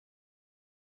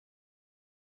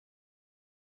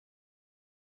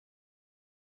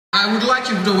I would like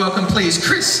you to welcome, please,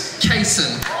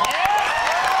 Cason.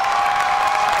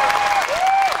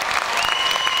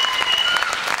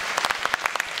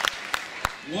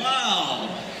 Wow.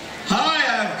 Hi,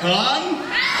 Avcon.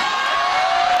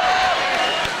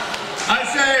 I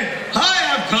say, hi,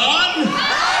 Avcon.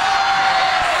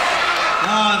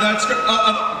 That's great.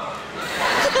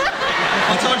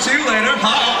 I'll talk to you later.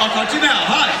 Hi, I'll talk to you now.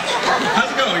 Hi.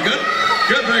 How's it going? Good?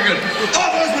 Good, very good.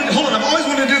 Oh, hold on, I've always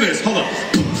wanted to do this. Hold on.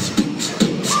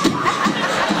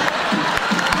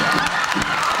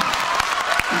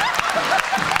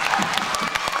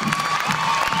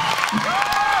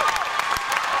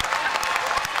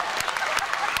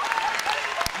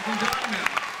 I'm dying now.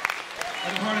 I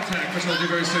had a heart attack, which I'll do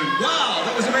very soon. Wow,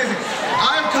 that was amazing.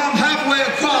 I've come halfway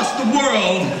across the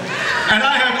world, and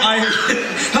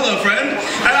hello friend,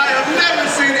 and I have never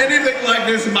seen anything like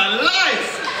this in my life.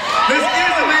 This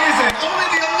is amazing. Only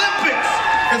the Olympics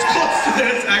is close to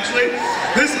this, actually.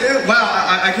 This is, wow,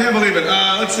 I can't believe it.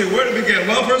 Let's see, where to begin?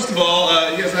 Well, first of all,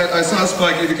 yes, I saw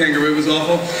Spike eat the kangaroo. It was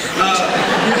awful.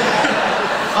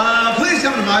 Please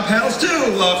come to my panels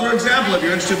too. For example, if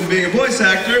you're interested in being a voice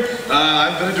actor,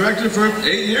 I've been a director for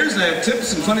 8 years, and I have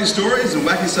tips and funny stories and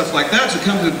wacky stuff like that. So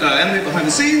come to Anime Behind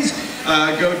the Scenes.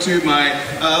 Go to my,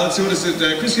 let's see, what is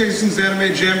it, Chris Cason's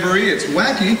Anime Jamboree. It's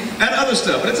wacky and other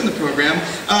stuff, but it's in the program.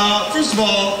 First of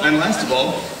all, and last of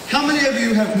all, how many of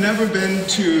you have never been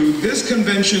to this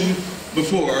convention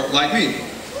before, like me?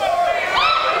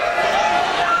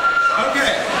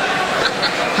 Okay.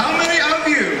 How many of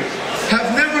you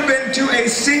have never been to a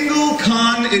single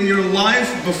con in your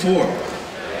life before?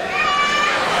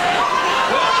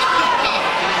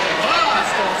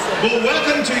 Well,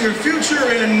 welcome to your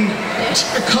future in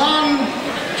condom.